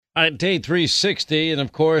Day 360, and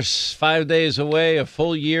of course, 5 days away, a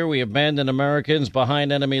full year. We abandoned Americans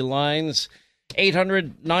behind enemy lines.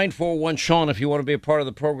 800-941-SEAN if you want to be a part of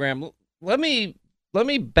the program. Let me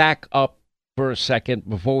back up for a second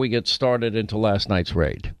before we get started into last night's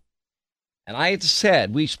raid. And I had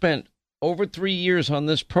said we spent over 3 years on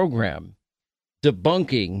this program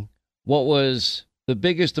debunking what was the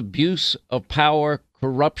biggest abuse of power,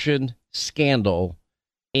 corruption scandal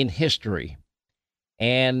in history.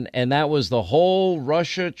 And that was the whole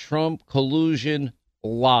Russia-Trump collusion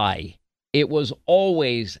lie. It was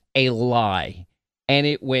always a lie. And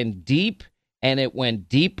it went deep and it went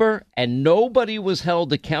deeper and nobody was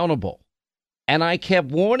held accountable. And I kept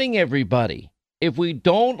warning everybody, if we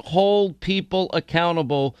don't hold people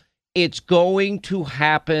accountable, it's going to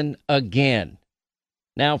happen again.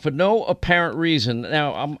 Now, for no apparent reason,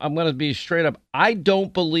 now I'm going to be straight up. I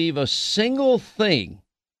don't believe a single thing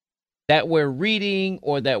that we're reading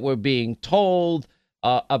or that we're being told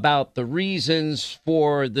about the reasons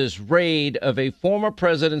for this raid of a former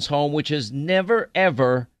president's home, which has never,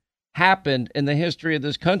 ever happened in the history of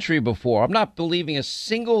this country before. I'm not believing a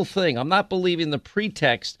single thing. I'm not believing the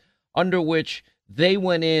pretext under which they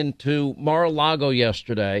went into Mar-a-Lago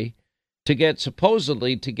yesterday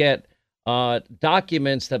supposedly to get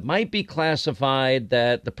documents that might be classified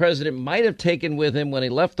that the president might have taken with him when he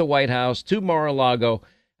left the White House to Mar-a-Lago.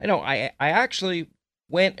 I actually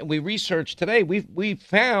went and we researched today. We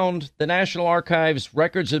found the National Archives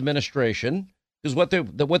Records Administration, because what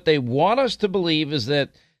they want us to believe is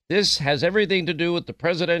that this has everything to do with the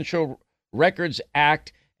Presidential Records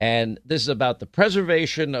Act, and this is about the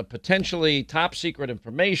preservation of potentially top secret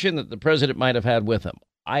information that the president might have had with him.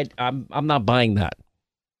 I'm not buying that,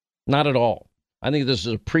 not at all. I think this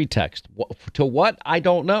is a pretext. To what? I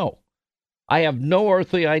don't know. I have no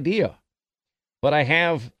earthly idea. But I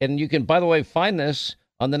have, and you can, by the way, find this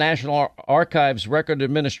on the National Archives Record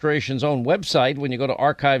Administration's own website when you go to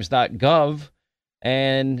archives.gov.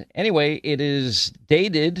 And anyway, it is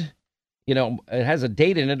dated, it has a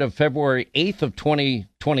date in it of February 8th of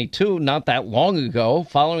 2022, not that long ago,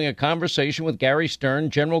 following a conversation with Gary Stern,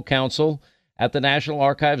 general counsel at the National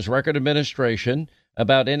Archives Record Administration,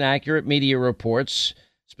 about inaccurate media reports,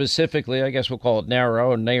 specifically, I guess we'll call it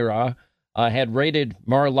NARA, had raided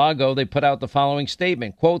Mar-a-Lago. They put out the following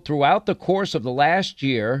statement, quote, throughout the course of the last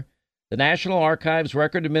year, the National Archives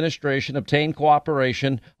Record Administration obtained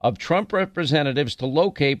cooperation of Trump representatives to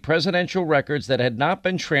locate presidential records that had not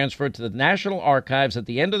been transferred to the National Archives at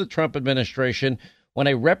the end of the Trump administration, when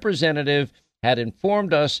a representative had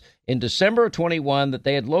informed us in December of 21 that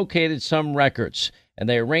they had located some records, and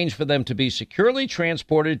they arranged for them to be securely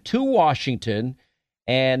transported to Washington.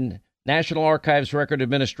 And National Archives Record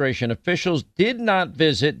Administration officials did not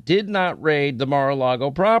raid the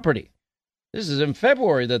Mar-a-Lago property. This is in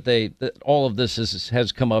February that all of this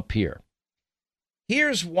has come up here.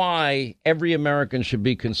 Here's why every American should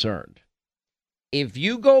be concerned. If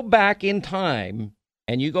you go back in time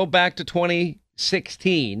and you go back to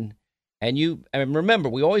 2016, and remember,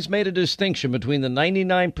 we always made a distinction between the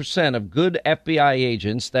 99% of good FBI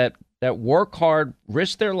agents that work hard,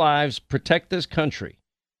 risk their lives, protect this country.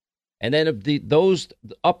 And then of those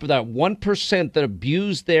up to that 1% that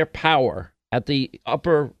abuse their power at the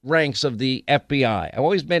upper ranks of the FBI. I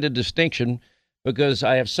always made a distinction because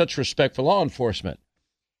I have such respect for law enforcement.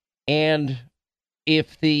 And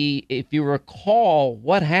if you recall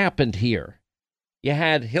what happened here, you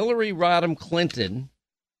had Hillary Rodham Clinton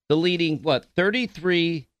deleting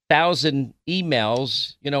 33,000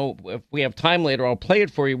 emails. If we have time later, I'll play it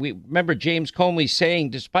for you. We remember James Comey saying,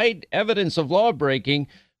 despite evidence of law breaking,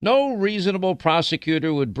 no reasonable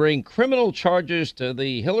prosecutor would bring criminal charges to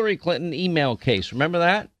the Hillary Clinton email case. Remember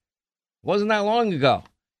that? It wasn't that long ago.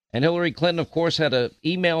 And Hillary Clinton, of course, had an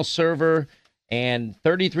email server, and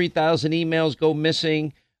 33,000 emails go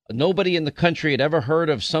missing. Nobody in the country had ever heard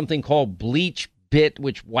of something called BleachBit,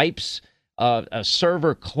 which wipes a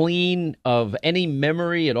server clean of any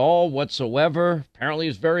memory at all whatsoever. Apparently,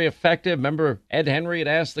 it's very effective. Remember, Ed Henry had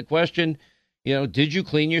asked the question, did you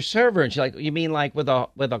clean your server? And she's like, you mean like with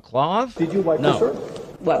a cloth? Did you wipe the server?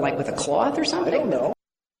 What, like with a cloth or something? I don't know.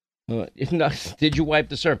 Did you wipe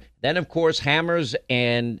the server? Then, of course, hammers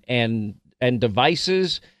and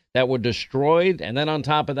devices that were destroyed. And then on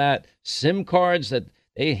top of that, SIM cards that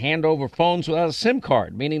they hand over phones without a SIM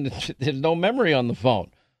card, meaning that there's no memory on the phone.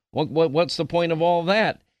 What's the point of all of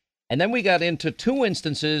that? And then we got into two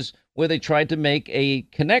instances where they tried to make a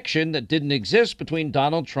connection that didn't exist between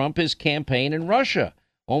Donald Trump, his campaign, and Russia.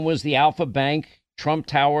 One was the Alpha Bank Trump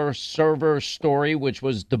Tower server story, which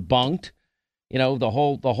was debunked. The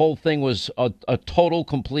whole thing was a total,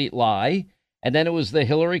 complete lie. And then it was the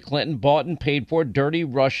Hillary Clinton bought and paid for dirty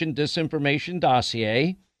Russian disinformation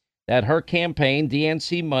dossier that her campaign,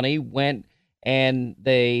 DNC money, went and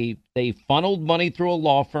they funneled money through a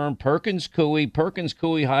law firm, Perkins Coie. Perkins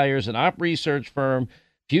Coie hires an op research firm,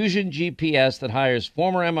 Fusion GPS, that hires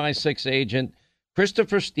former MI6 agent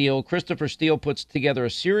Christopher Steele. Christopher Steele puts together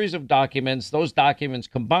a series of documents. Those documents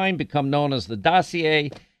combined become known as the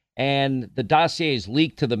dossier, and the dossier is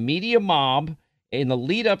leaked to the media mob in the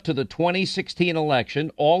lead up to the 2016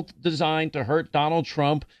 election, all designed to hurt Donald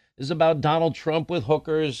Trump. This is about Donald Trump with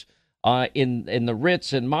hookers in the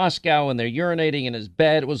Ritz in Moscow, and they're urinating in his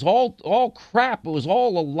bed. It was all crap. It was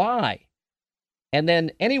all a lie. And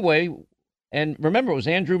then anyway, and remember, it was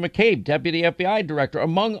Andrew McCabe, deputy FBI director,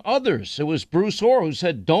 among others. It was Bruce Orr who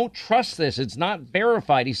said, don't trust this. It's not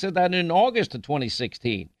verified. He said that in August of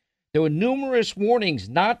 2016. There were numerous warnings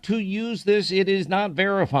not to use this. It is not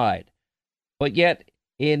verified. But yet,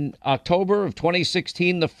 in October of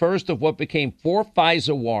 2016, the first of what became 4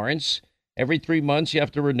 FISA warrants, every 3 months you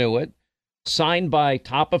have to renew it, signed by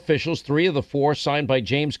top officials, 3 of the 4 signed by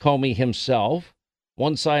James Comey himself,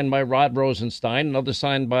 1 signed by Rod Rosenstein, another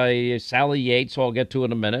signed by Sally Yates, who I'll get to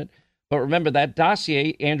in a minute. But remember, that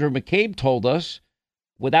dossier, Andrew McCabe told us,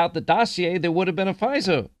 without the dossier, there would have been a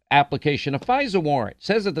FISA application, a FISA warrant. It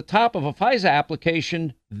says at the top of a FISA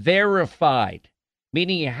application, verified,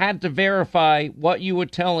 meaning you had to verify what you were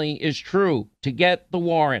telling is true to get the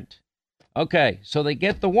warrant. Okay, so they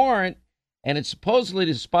get the warrant, and it's supposedly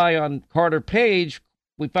to spy on Carter Page.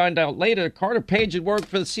 We find out later Carter Page had worked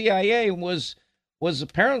for the CIA and was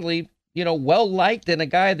apparently, well-liked, and a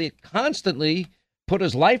guy that constantly put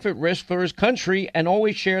his life at risk for his country and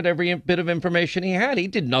always shared every bit of information he had. He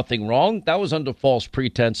did nothing wrong. That was under false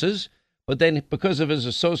pretenses. But then because of his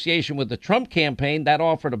association with the Trump campaign, that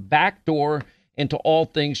offered a backdoor into all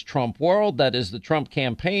things Trump world. That is the Trump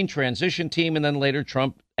campaign transition team, and then later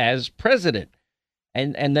Trump as president.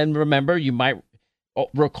 And then remember, you might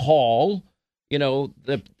recall,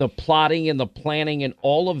 the plotting and the planning and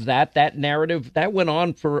all of that narrative that went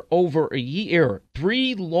on for over a year,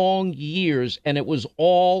 3 long years, and it was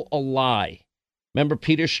all a lie. Remember,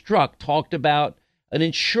 Peter Strzok talked about an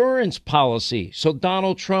insurance policy so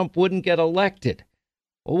Donald Trump wouldn't get elected.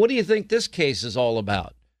 Well, what do you think this case is all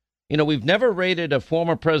about? We've never raided a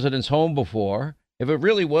former president's home before. If it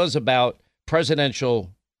really was about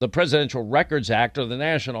the Presidential Records Act or the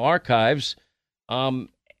National Archives,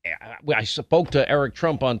 I spoke to Eric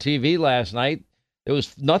Trump on TV last night. There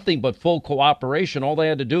was nothing but full cooperation. All they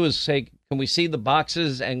had to do is say, can we see the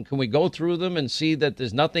boxes and can we go through them and see that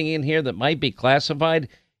there's nothing in here that might be classified?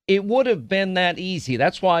 It would have been that easy.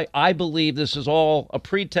 That's why I believe this is all a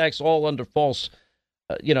pretext, all under false,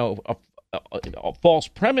 a false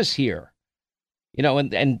premise here.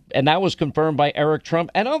 And that was confirmed by Eric Trump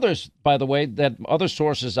and others, by the way, that other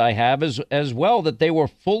sources I have as well, that they were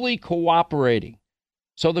fully cooperating.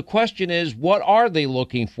 So the question is, what are they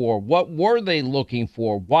looking for? What were they looking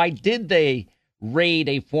for? Why did they raid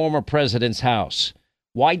a former president's house?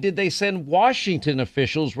 Why did they send Washington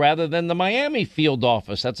officials rather than the Miami field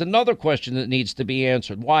office? That's another question that needs to be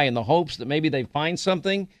answered. Why? In the hopes that maybe they find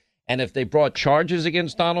something, and if they brought charges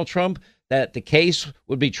against Donald Trump, that the case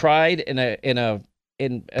would be tried in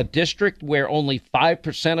a district where only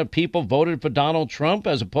 5% of people voted for Donald Trump,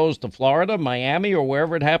 as opposed to Florida, Miami, or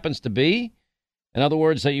wherever it happens to be. In other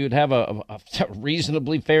words, that you'd have a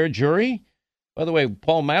reasonably fair jury. By the way,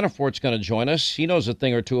 Paul Manafort's going to join us. He knows a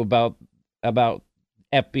thing or two about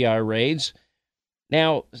FBI raids.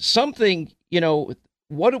 Now, something,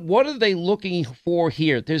 what are they looking for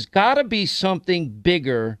here? There's got to be something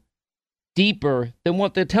bigger, deeper than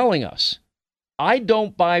what they're telling us. I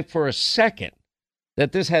don't buy for a second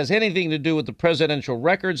that this has anything to do with the Presidential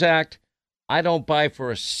Records Act. I don't buy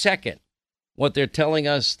for a second what they're telling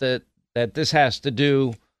us that this has to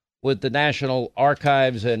do with the National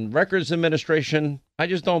Archives and Records Administration. I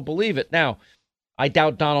just don't believe it. Now, I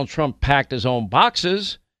doubt Donald Trump packed his own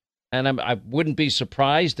boxes, and I wouldn't be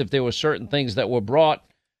surprised if there were certain things that were brought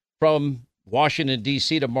from Washington,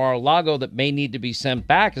 D.C. to Mar-a-Lago that may need to be sent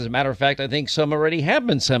back. As a matter of fact, I think some already have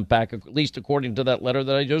been sent back, at least according to that letter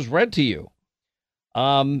that I just read to you.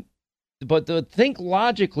 But to think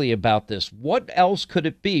logically about this, what else could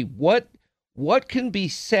it be? What can be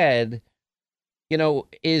said,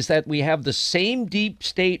 is that we have the same deep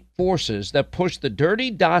state forces that pushed the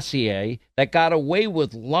dirty dossier, that got away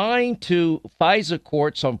with lying to FISA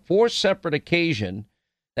courts on 4 separate occasions,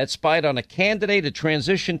 that spied on a candidate, a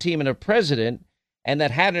transition team, and a president, and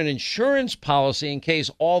that had an insurance policy in case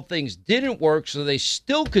all things didn't work so they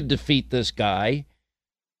still could defeat this guy.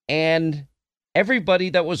 And everybody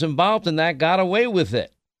that was involved in that got away with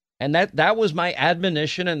it. And that was my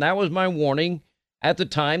admonition, and that was my warning at the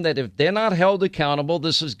time, that if they're not held accountable,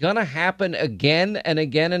 this is going to happen again and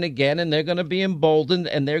again and again, and they're going to be emboldened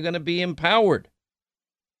and they're going to be empowered.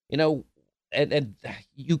 You know, and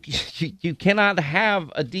you cannot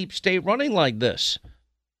have a deep state running like this.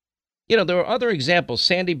 You know, there are other examples.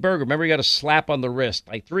 Sandy Berger, remember, he got a slap on the wrist.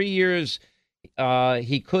 Like 3 years,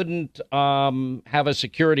 he couldn't have a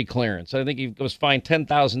security clearance. I think he was fined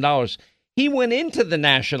 $10,000. He went into the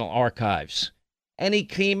National Archives, and he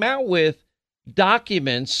came out with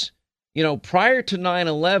documents, you know, prior to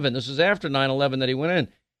 9/11. This was after 9/11 that he went in,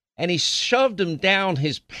 and he shoved them down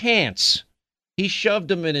his pants. He shoved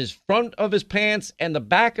them in his front of his pants and the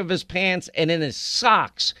back of his pants and in his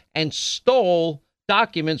socks, and stole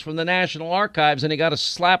documents from the National Archives, and he got a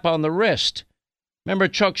slap on the wrist. Remember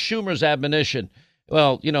Chuck Schumer's admonition?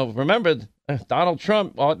 Well, you know, remember, Donald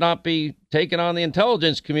Trump ought not be taking on the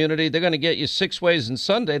intelligence community. They're going to get you 6 ways and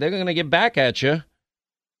Sunday. They're going to get back at you.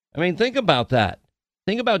 I mean, think about that.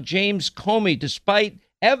 Think about James Comey. Despite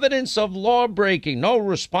evidence of law breaking, no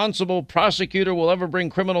responsible prosecutor will ever bring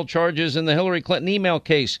criminal charges in the Hillary Clinton email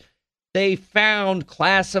case. They found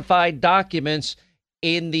classified documents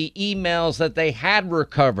in the emails that they had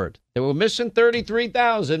recovered. They were missing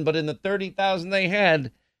 33,000, but in the 30,000 they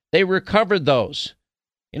had, they recovered those.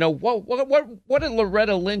 You know, what did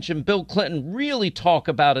Loretta Lynch and Bill Clinton really talk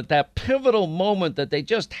about at that pivotal moment that they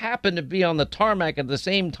just happened to be on the tarmac at the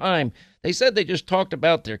same time? They said they just talked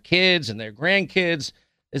about their kids and their grandkids.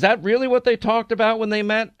 Is that really what they talked about when they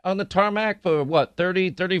met on the tarmac for,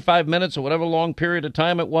 35 minutes or whatever long period of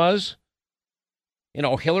time it was? You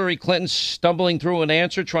know, Hillary Clinton stumbling through an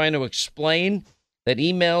answer, trying to explain that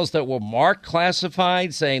emails that were marked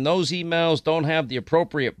classified, saying those emails don't have the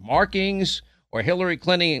appropriate markings, or Hillary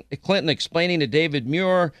Clinton explaining to David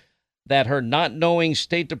Muir that her not knowing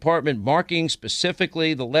State Department marking,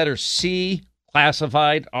 specifically the letter C,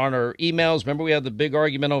 classified on her emails. Remember, we had the big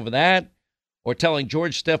argument over that. Or telling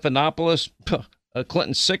George Stephanopoulos, a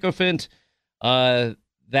Clinton sycophant,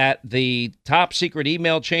 that the top secret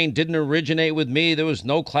email chain didn't originate with me. There was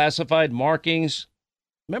no classified markings.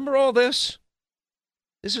 Remember all this?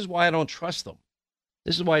 This is why I don't trust them.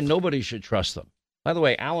 This is why nobody should trust them. By the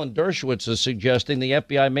way, Alan Dershowitz is suggesting the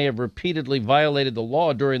FBI may have repeatedly violated the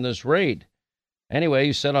law during this raid. Anyway,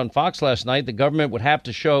 he said on Fox last night the government would have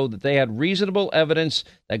to show that they had reasonable evidence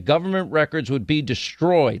that government records would be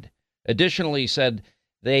destroyed. Additionally, he said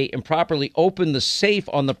they improperly opened the safe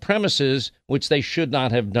on the premises, which they should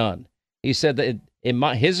not have done. He said that, in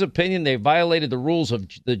his opinion, they violated the rules of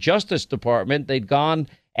the Justice Department. They'd gone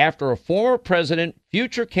after a former president,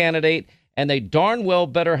 future candidate, and they darn well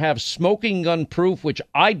better have smoking gun proof, which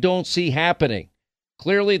I don't see happening.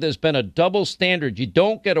 Clearly, there's been a double standard. You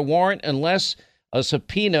don't get a warrant unless a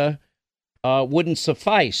subpoena wouldn't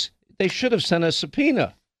suffice. They should have sent a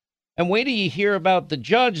subpoena. And wait till you hear about the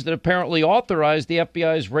judge that apparently authorized the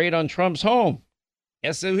FBI's raid on Trump's home.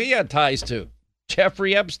 Guess who he had ties to?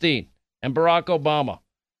 Jeffrey Epstein and Barack Obama.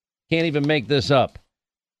 Can't even make this up.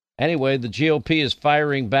 Anyway, the GOP is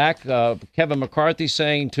firing back. Kevin McCarthy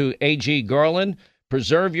saying to AG Garland,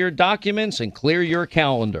 preserve your documents and clear your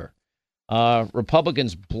calendar.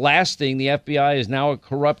 Republicans blasting the FBI is now a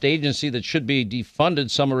corrupt agency that should be defunded,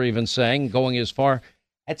 some are even saying, going as far.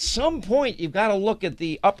 At some point, you've got to look at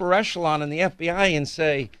the upper echelon in the FBI and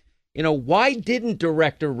say, you know, why didn't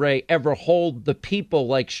Director Wray ever hold the people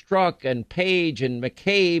like Strzok and Page and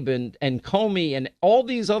McCabe and Comey and all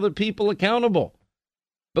these other people accountable?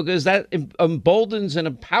 Because that emboldens and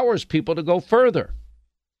empowers people to go further.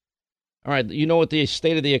 All right, you know what the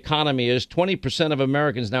state of the economy is. 20% of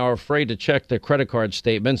Americans now are afraid to check their credit card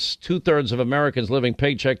statements. 2/3 of Americans living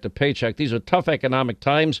paycheck to paycheck. These are tough economic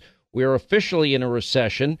times. We are officially in a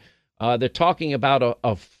recession. They're talking about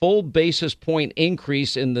a full basis point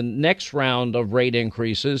increase in the next round of rate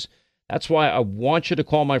increases. That's why I want you to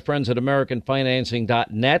call my friends at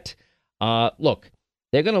AmericanFinancing.net. Look,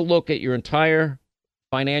 they're going to look at your entire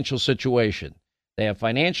financial situation. They have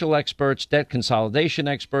financial experts, debt consolidation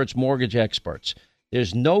experts, mortgage experts.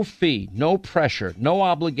 There's no fee, no pressure, no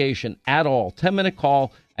obligation at all. 10-minute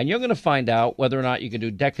call, and you're going to find out whether or not you can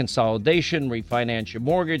do debt consolidation, refinance your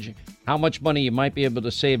mortgage, how much money you might be able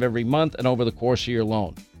to save every month and over the course of your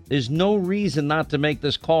loan. There's no reason not to make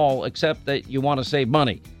this call except that you want to save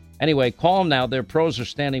money. Anyway, call them now. Their pros are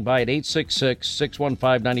standing by at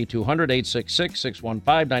 866-615-9200,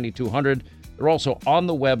 866-615-9200. They're also on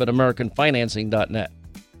the web at AmericanFinancing.net.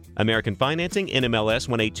 American Financing, NMLS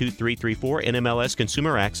 182334,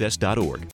 NMLSConsumerAccess.org.